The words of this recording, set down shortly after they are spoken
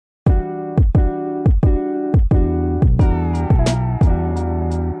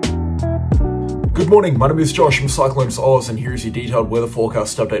morning, my name is Josh from CyclonesOZ and here is your detailed weather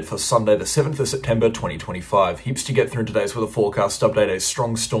forecast update for Sunday the 7th of September 2025. Heaps to get through in today's weather forecast update. A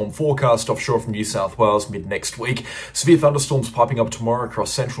strong storm forecast offshore from New South Wales mid next week. Severe thunderstorms piping up tomorrow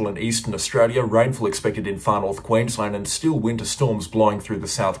across central and eastern Australia. Rainfall expected in far north Queensland and still winter storms blowing through the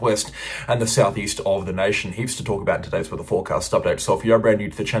southwest and the southeast of the nation. Heaps to talk about in today's weather forecast update. So if you are brand new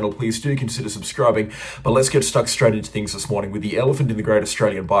to the channel, please do consider subscribing. But let's get stuck straight into things this morning with the elephant in the Great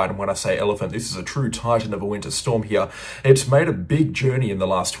Australian Bight. And when I say elephant, this is a true titan of a winter storm here. It's made a big journey in the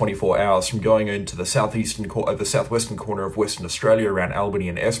last 24 hours from going into the southwestern corner of Western Australia around Albany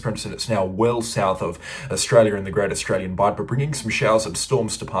and Esperance, and it's now well south of Australia in the Great Australian Bight, but bringing some showers and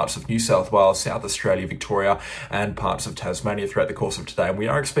storms to parts of New South Wales, South Australia, Victoria, and parts of Tasmania throughout the course of today. And we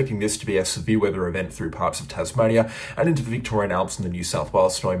are expecting this to be a severe weather event through parts of Tasmania and into the Victorian Alps and the New South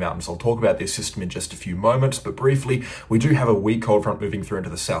Wales Snowy Mountains. I'll talk about this system in just a few moments, but briefly, we do have a weak cold front moving through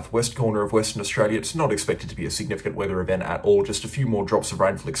into the southwest corner of Western Australia. It's not expected to be a significant weather event at all. Just a few more drops of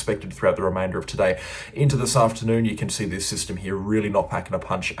rainfall expected throughout the remainder of today. Into this afternoon, you can see this system here really not packing a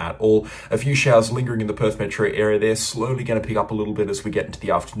punch at all. A few showers lingering in the Perth metro area there, slowly going to pick up a little bit as we get into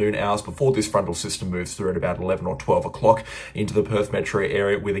the afternoon hours before this frontal system moves through at about 11 or 12 o'clock into the Perth metro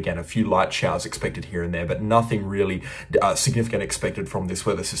area, with again a few light showers expected here and there, but nothing really significant expected from this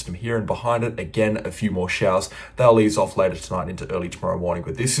weather system here. And behind it, again, a few more showers. They'll ease off later tonight into early tomorrow morning.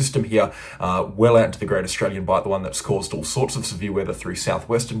 With this system here, well out into the Great Australian Bight, the one that's caused all sorts of severe weather through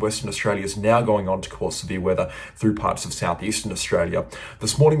southwest and Western Australia, is now going on to cause severe weather through parts of southeastern Australia.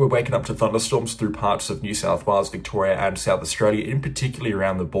 This morning we're waking up to thunderstorms through parts of New South Wales, Victoria and South Australia, in particular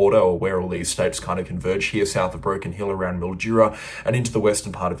around the border, or where all these states kind of converge here, south of Broken Hill around Mildura and into the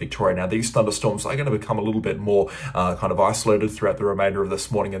western part of Victoria. Now these thunderstorms are going to become a little bit more kind of isolated throughout the remainder of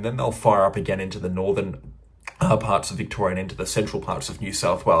this morning, and then they'll fire up again into the northern parts of Victoria and into the central parts of New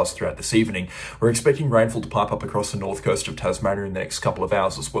South Wales throughout this evening. We're expecting rainfall to pipe up across the north coast of Tasmania in the next couple of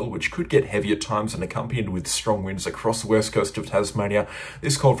hours as well, which could get heavy at times and accompanied with strong winds across the west coast of Tasmania.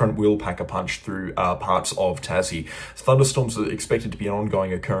 This cold front will pack a punch through parts of Tassie. Thunderstorms are expected to be an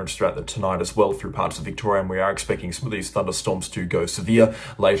ongoing occurrence throughout the tonight as well through parts of Victoria, and we are expecting some of these thunderstorms to go severe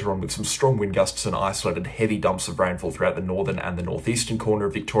later on, with some strong wind gusts and isolated heavy dumps of rainfall throughout the northern and the northeastern corner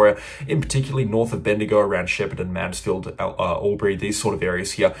of Victoria, in particularly north of Bendigo around Shepparton, Mansfield, Albury, these sort of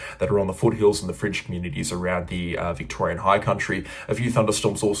areas here that are on the foothills and the fringe communities around the Victorian High Country. A few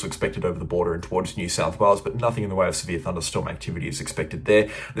thunderstorms also expected over the border and towards New South Wales, but nothing in the way of severe thunderstorm activity is expected there.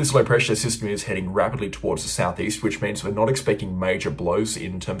 This low pressure system is heading rapidly towards the southeast, which means we're not expecting major blows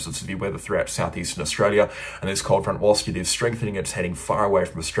in terms of severe weather throughout southeastern Australia. And this cold front, whilst it is strengthening, it's heading far away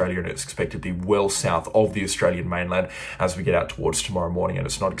from Australia, and it's expected to be well south of the Australian mainland as we get out towards tomorrow morning, and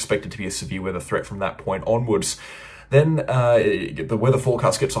it's not expected to be a severe weather threat from that point onwards. Then the weather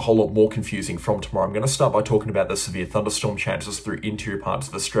forecast gets a whole lot more confusing from tomorrow. I'm going to start by talking about the severe thunderstorm chances through interior parts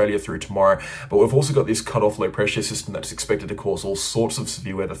of Australia through tomorrow, but we've also got this cut-off low pressure system that's expected to cause all sorts of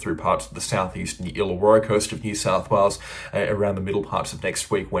severe weather through parts of the southeast and the Illawarra coast of New South Wales around the middle parts of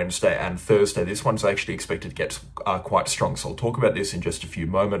next week, Wednesday and Thursday. This one's actually expected to get quite strong, so I'll talk about this in just a few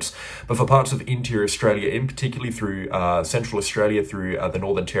moments. But for parts of interior Australia, in particularly through central Australia, through the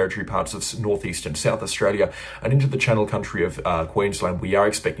Northern Territory, parts of northeast and South Australia, and into the Channel Country of Queensland, we are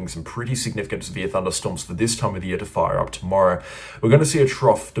expecting some pretty significant severe thunderstorms for this time of the year to fire up tomorrow. We're going to see a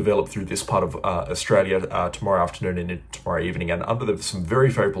trough develop through this part of Australia tomorrow afternoon and tomorrow evening, and under some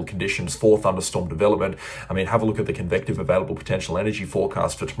very favourable conditions for thunderstorm development. I mean, have a look at the convective available potential energy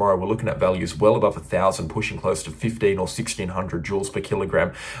forecast for tomorrow. We're looking at values well above 1,000, pushing close to 1,500 or 1,600 joules per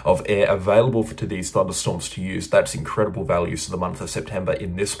kilogram of air available to these thunderstorms to use. That's incredible values for the month of September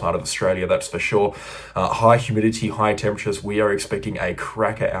in this part of Australia, that's for sure. High humidity, high temperatures. We are expecting a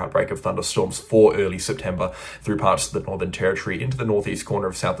cracker outbreak of thunderstorms for early September through parts of the Northern Territory, into the northeast corner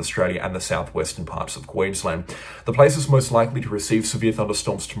of South Australia and the southwestern parts of Queensland. The places most likely to receive severe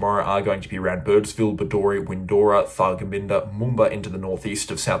thunderstorms tomorrow are going to be around Birdsville, Badori, Windora, Thargomindah, Moomba into the northeast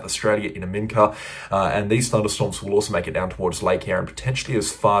of South Australia in Aminka, and these thunderstorms will also make it down towards Lake Eyre and potentially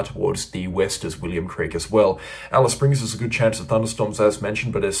as far towards the west as William Creek as well. Alice Springs has a good chance of thunderstorms as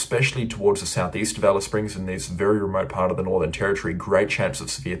mentioned, but especially towards the southeast of Alice Springs and this very remote part of the Northern Territory, great chance of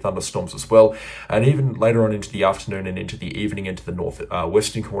severe thunderstorms as well. And even later on into the afternoon and into the evening into the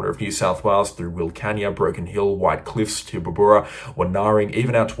western corner of New South Wales through Wilcannia, Broken Hill, White Cliffs, Tibooburra, Wanaring,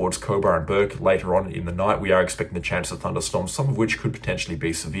 even out towards Cobar and Burke later on in the night, we are expecting the chance of thunderstorms, some of which could potentially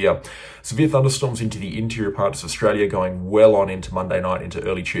be severe. Severe thunderstorms into the interior parts of Australia going well on into Monday night, into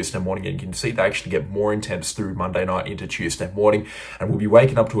early Tuesday morning, and you can see they actually get more intense through Monday night into Tuesday morning, and we'll be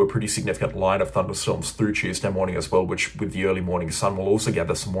waking up to a pretty significant line of thunderstorms through Tuesday morning morning as well, which with the early morning sun will also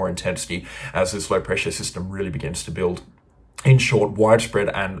gather some more intensity as this low pressure system really begins to build. In short, widespread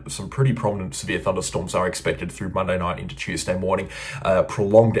and some pretty prominent severe thunderstorms are expected through Monday night into Tuesday morning.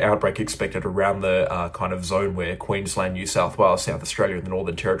 Prolonged outbreak expected around the kind of zone where Queensland, New South Wales, South Australia and the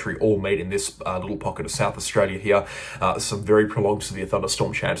Northern Territory all meet in this little pocket of South Australia here. Some very prolonged severe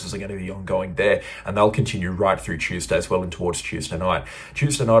thunderstorm chances are going to be ongoing there, and they'll continue right through Tuesday as well and towards Tuesday night.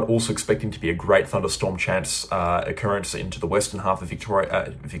 Tuesday night also expecting to be a great thunderstorm chance occurrence into the western half of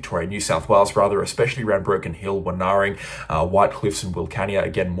Victoria, New South Wales rather, especially around Broken Hill, Wintery, White Cliffs and Wilcannia.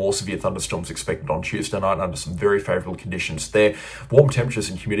 Again, more severe thunderstorms expected on Tuesday night under some very favourable conditions there. Warm temperatures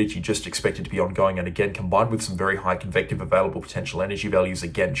and humidity just expected to be ongoing, and again, combined with some very high convective available potential energy values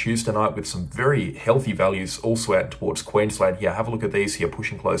again Tuesday night, with some very healthy values also out towards Queensland here. Have a look at these here,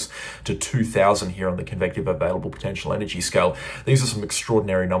 pushing close to 2,000 here on the convective available potential energy scale. These are some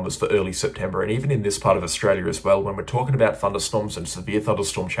extraordinary numbers for early September, and even in this part of Australia as well. When we're talking about thunderstorms and severe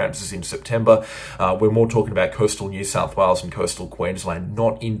thunderstorm chances in September, we're more talking about coastal New South Wales and coastal Queensland,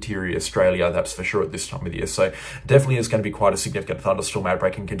 not interior Australia, that's for sure at this time of the year. So definitely is going to be quite a significant thunderstorm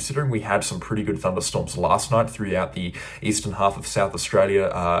outbreak, and considering we had some pretty good thunderstorms last night throughout the eastern half of South Australia,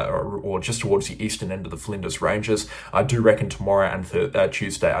 or just towards the eastern end of the Flinders Ranges, I do reckon tomorrow and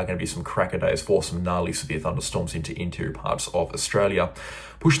Tuesday are going to be some cracker days for some gnarly severe thunderstorms into interior parts of Australia.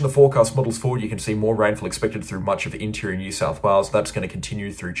 Pushing the forecast models forward, you can see more rainfall expected through much of interior New South Wales. That's going to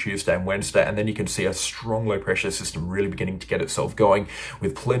continue through Tuesday and Wednesday, and then you can see a strong low pressure system really beginning to get itself going,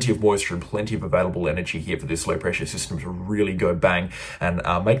 with plenty of moisture and plenty of available energy here for this low pressure system to really go bang and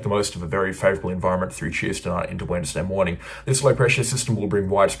make the most of a very favourable environment through Tuesday night into Wednesday morning. This low pressure system will bring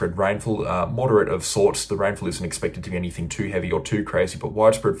widespread rainfall, moderate of sorts. The rainfall isn't expected to be anything too heavy or too crazy, but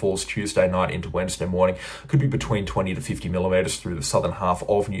widespread falls Tuesday night into Wednesday morning could be between 20 to 50 millimetres through the southern half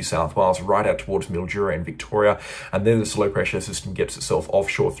of New South Wales, right out towards Mildura and Victoria, and then this low pressure system gets itself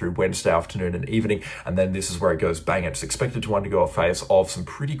offshore through Wednesday afternoon and evening, and then this is where it goes bang. It's expected to undergo a phase of some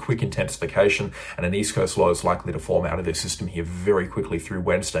pretty quick intensification, and an east coast low is likely to form out of this system here very quickly through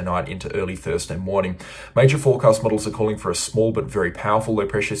Wednesday night into early Thursday morning. Major forecast models are calling for a small but very powerful low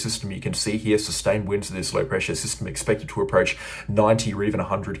pressure system. You can see here sustained winds of this low pressure system expected to approach 90 or even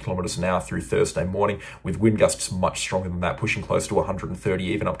 100 kilometres an hour through Thursday morning, with wind gusts much stronger than that, pushing close to 130,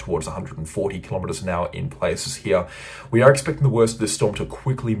 even up towards 140 kilometres an hour in places here. We are expecting the worst of this storm to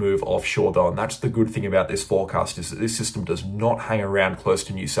quickly move offshore though, and that's the good thing about this forecast, is that this system does not hang around close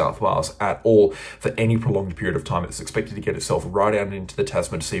to New South Wales at all for any prolonged period of time. It's expected to get itself right out into the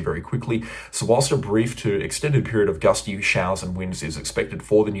Tasman Sea very quickly. So whilst a brief to extended period of gusty showers and winds is expected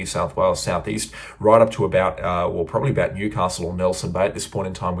for the New South Wales southeast, right up to about, probably about Newcastle or Nelson Bay at this point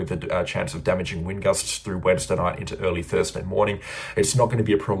in time, with a chance of damaging wind gusts through Wednesday night into early Thursday morning. It's not going to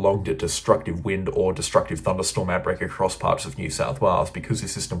be a prolonged destructive wind or destructive thunderstorm outbreak across parts of New South Wales, because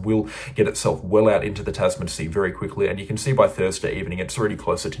this system will get itself well out into the Tasman Sea very quickly, and you can see by Thursday evening it's already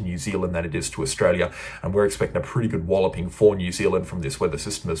closer to New Zealand than it is to Australia, and we're expecting a pretty good walloping for New Zealand from this weather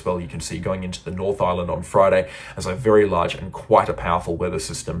system as well. You can see going into the North Island on Friday as a very large and quite a powerful weather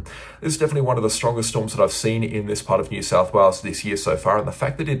system. This is definitely one of the strongest storms that I've seen in this part of New South Wales this year so far, and the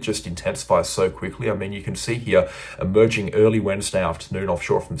fact that it just intensifies so quickly, I mean, you can see here emerging early Wednesday afternoon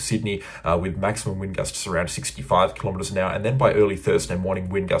offshore from Sydney, with maximum wind gusts around 65 kilometres an hour, and then by early Thursday morning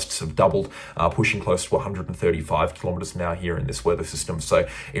wind gusts have doubled, pushing close to 135 kilometres an hour here in this weather system. So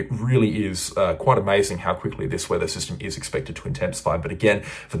it really is quite amazing how quickly this weather system is expected to intensify. But again,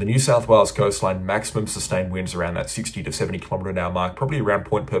 for the New South Wales coastline, maximum sustained winds around that 60 to 70 kilometre an hour mark, probably around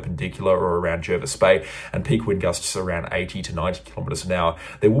Point Perpendicular or around Jervis Bay, and peak wind gusts around 80 to 90 kilometres an hour.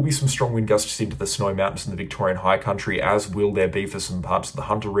 There will be some strong wind gusts into the Snowy Mountains and the Victorian High Country, as will there be for some parts of the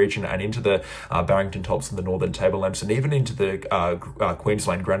Hunter region and into the Barrington Tops and the Northern Tablelands, and even into the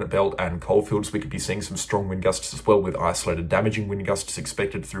Queensland Granite Belt and coalfields. We could be seeing some strong wind gusts as well, with isolated damaging wind gusts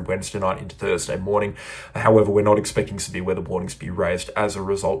expected through Wednesday night into Thursday morning. However, we're not expecting severe weather warnings to be raised as a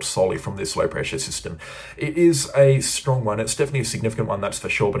result solely from this low pressure system. It is a strong one. It's definitely a significant one, that's for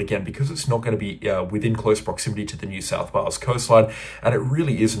sure. But again, because it's not going to be within close proximity to the New South Wales coastline, and it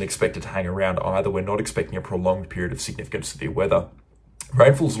really isn't expected to hang around either, we're not expecting a prolonged period of significant severe weather.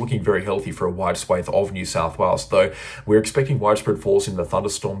 Rainfall is looking very healthy for a wide swathe of New South Wales, though we're expecting widespread falls in the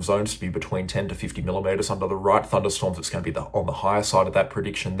thunderstorm zones to be between 10 to 50 millimetres. Under the right thunderstorms, it's going to be on the higher side of that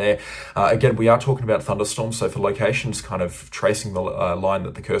prediction there. Again, we are talking about thunderstorms, so for locations kind of tracing the line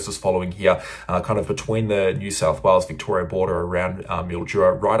that the cursor's following here, kind of between the New South Wales-Victoria border around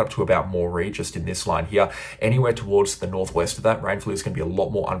Mildura, right up to about Moree, just in this line here, anywhere towards the northwest of that, rainfall is going to be a lot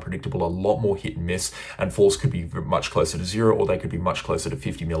more unpredictable, a lot more hit and miss, and falls could be much closer to zero, or they could be much closer closer to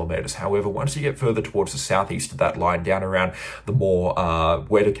 50 millimeters. However, once you get further towards the southeast of that line, down around the more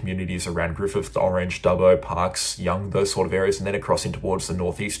wetter communities around Griffith, Orange, Dubbo, Parks, Young, those sort of areas, and then across in towards the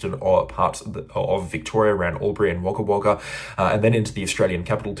northeastern parts of Victoria around Albury and Wagga Wagga, and then into the Australian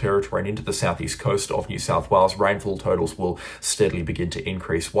Capital Territory and into the southeast coast of New South Wales, rainfall totals will steadily begin to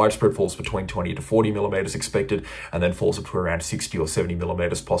increase. Widespread falls between 20 to 40 millimeters expected, and then falls up to around 60 or 70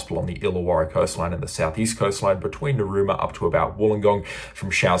 millimeters possible on the Illawarra coastline and the southeast coastline between Narooma up to about Wollongong,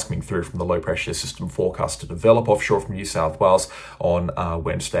 from showers coming through from the low pressure system forecast to develop offshore from New South Wales on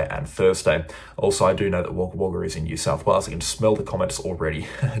Wednesday and Thursday. Also, I do know that Wagga Wagga is in New South Wales. I can smell the comments already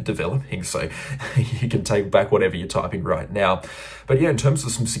developing, so you can take back whatever you're typing right now. But yeah, in terms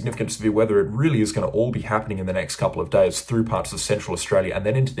of some significant severe weather, it really is going to all be happening in the next couple of days through parts of central Australia and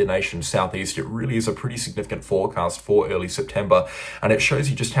then into the nation's southeast. It really is a pretty significant forecast for early September, and it shows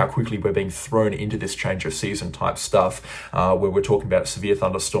you just how quickly we're being thrown into this change of season type stuff, where we're talking about severe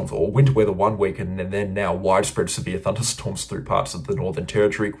thunderstorms or winter weather one week, and then now widespread severe thunderstorms through parts of the Northern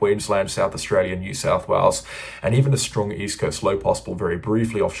Territory, Queensland, South Australia, New South Wales, and even a strong east coast low possible very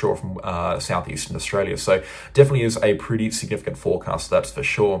briefly offshore from southeastern Australia. So definitely is a pretty significant forecast, that's for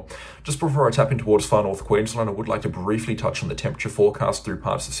sure. Just before I tap in towards far north Queensland, I would like to briefly touch on the temperature forecast through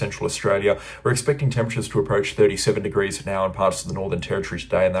parts of central Australia. We're expecting temperatures to approach 37 degrees now in parts of the Northern Territory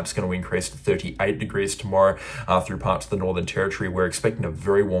today, and that's going to increase to 38 degrees tomorrow through parts of the Northern Territory. We're expecting a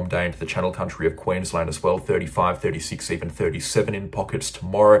very warm day into the Channel Country of Queensland as well, 35, 36, even 37 in pockets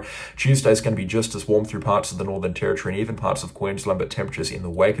tomorrow. Tuesday is going to be just as warm through parts of the Northern Territory and even parts of Queensland, but temperatures in the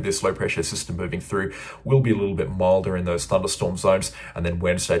wake of this low pressure system moving through will be a little bit milder in those thunderstorm zones. And then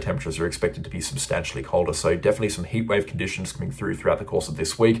Wednesday temperatures are expected to be substantially colder. So definitely some heat wave conditions coming through throughout the course of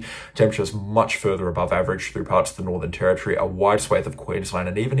this week. Temperatures much further above average through parts of the Northern Territory, a wide swathe of Queensland,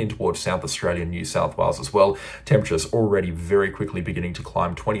 and even in towards South Australia and New South Wales as well. Temperatures already very quickly beginning to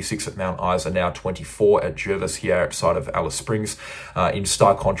climb. 26 at Mount Isa now, 24 at Jervis here outside of Alice Springs. In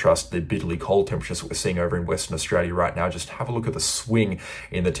stark contrast to the bitterly cold temperatures that we're seeing over in Western Australia right now. Just have a look at the swing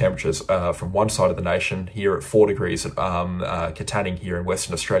in the temperatures from one side of the nation here at 4 degrees at Katanning here in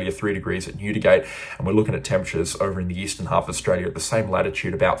Western Australia, 3 degrees at Newdigate, and we're looking at temperatures over in the eastern half of Australia at the same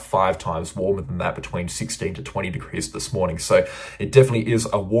latitude about 5 times warmer than that, between 16 to 20 degrees this morning. So it definitely is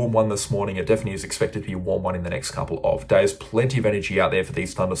a warm one this morning. It definitely is expected to be a warm one in the next couple of days. Plenty of energy out there for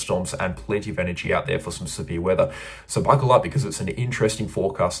these thunderstorms and plenty of energy out there for some severe weather. So buckle up, because it's an interesting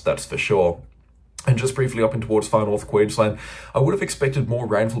forecast, that's for sure. And just briefly up in towards far north Queensland, I would have expected more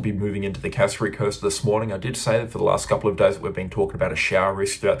rainfall to be moving into the Cassowary coast this morning. I did say that for the last couple of days that we've been talking about a shower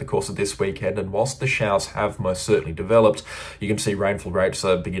risk throughout the course of this weekend, and whilst the showers have most certainly developed, you can see rainfall rates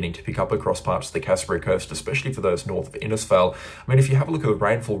are beginning to pick up across parts of the Cassowary coast, especially for those north of Innisfail. I mean, if you have a look at the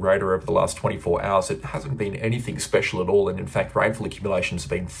rainfall rate over the last 24 hours, it hasn't been anything special at all, and in fact rainfall accumulations have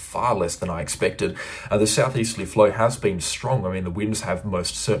been far less than I expected. The southeasterly flow has been strong. I mean, the winds have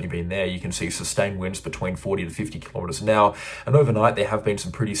most certainly been there. You can see sustained winds between 40 to 50 kilometres an hour, and overnight there have been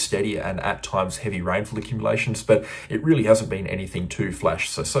some pretty steady and at times heavy rainfall accumulations, but it really hasn't been anything too flash.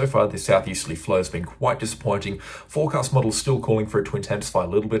 So far the southeasterly flow has been quite disappointing. Forecast models still calling for it to intensify a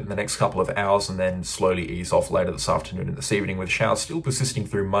little bit in the next couple of hours and then slowly ease off later this afternoon and this evening, with showers still persisting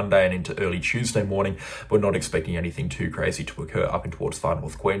through Monday and into early Tuesday morning, but not expecting anything too crazy to occur up in towards far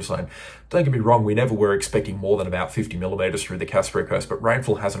north Queensland. Don't get me wrong, we never were expecting more than about 50 millimetres through the Cassowary coast, but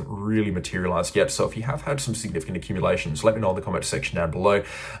rainfall hasn't really materialised yet. So if you have had some significant accumulations, let me know in the comment section down below.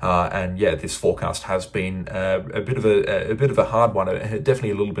 And yeah, this forecast has been a bit of a hard one, definitely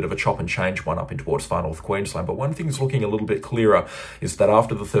a little bit of a chop and change one up in towards far north Queensland. But one thing's looking a little bit clearer is that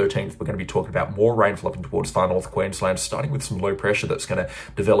after the 13th, we're going to be talking about more rainfall up in towards far north Queensland, starting with some low pressure that's going to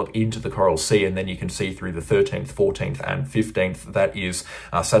develop into the Coral Sea, and then you can see through the 13th, 14th, and 15th. That is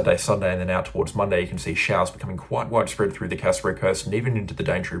Saturday, Sunday, and then out towards Monday, you can see showers becoming quite widespread through the Cassowary coast and even into the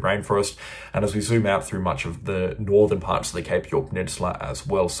Daintree rainforest. And as we zoom out through much of the northern parts of the Cape York Peninsula as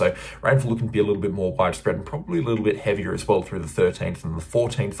well. So rainfall looking to be a little bit more widespread and probably a little bit heavier as well through the 13th and the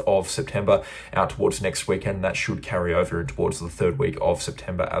 14th of September out towards next weekend. That should carry over towards the third week of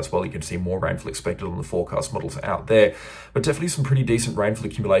September as well. You can see more rainfall expected on the forecast models out there, but definitely some pretty decent rainfall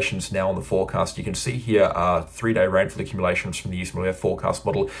accumulations now on the forecast. You can see here 3-day rainfall accumulations from the East Malabar forecast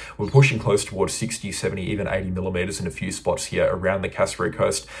model. We're pushing close towards 60, 70, even 80 millimetres in a few spots here around the Cassowary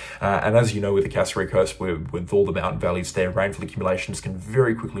coast. And as you know, with with the Cassowary Coast, with all the mountain valleys there, rainfall accumulations can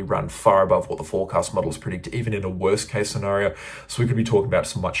very quickly run far above what the forecast models predict, even in a worst case scenario. So we could be talking about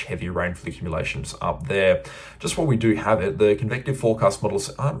some much heavier rainfall accumulations up there. Just while we do have it, the convective forecast models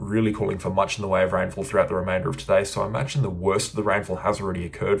aren't really calling for much in the way of rainfall throughout the remainder of today. So I imagine the worst of the rainfall has already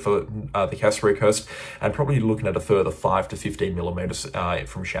occurred for the Cassowary Coast, and probably looking at a further 5 to 15 millimeters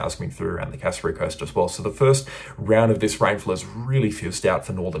from showers coming through around the Cassowary Coast as well. So the first round of this rainfall is really fizzed out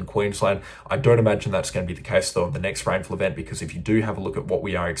for northern Queensland. I don't imagine that's going to be the case though in the next rainfall event, because if you do have a look at what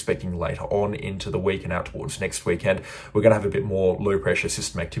we are expecting later on into the week and out towards next weekend, we're going to have a bit more low pressure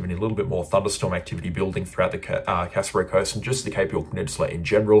system activity, a little bit more thunderstorm activity building throughout the Cassowary Coast and just the Cape York Peninsula in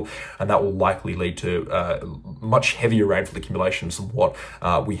general, and that will likely lead to much heavier rainfall accumulations than what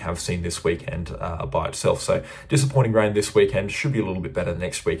we have seen this weekend by itself. So disappointing rain this weekend, should be a little bit better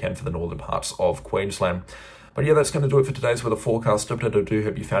next weekend for the northern parts of Queensland. But yeah, that's going to do it for today's weather forecast update. I do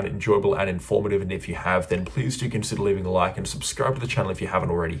hope you found it enjoyable and informative, and if you have, then please do consider leaving a like and subscribe to the channel if you haven't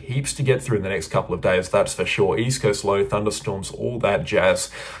already. Heaps to get through in the next couple of days, that's for sure. East Coast low, thunderstorms, all that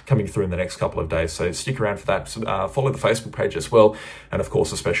jazz coming through in the next couple of days, so stick around for that. Follow the Facebook page as well, and of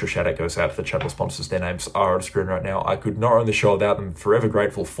course a special shout out goes out to the channel sponsors. Their names are on the screen right now. I could not run the show without them. Forever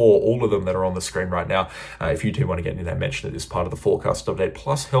grateful for all of them that are on the screen right now. If you do want to get any of that mentioned at this part of the forecast update,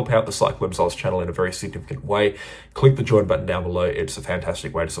 plus help out the CyclonesOZ channel in a very significant way, click the join button down below. It's a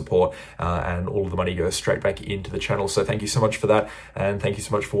fantastic way to support, and all of the money goes straight back into the channel. So thank you so much for that, and thank you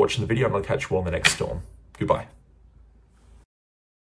so much for watching the video, and I'll catch you all in the next storm. Goodbye.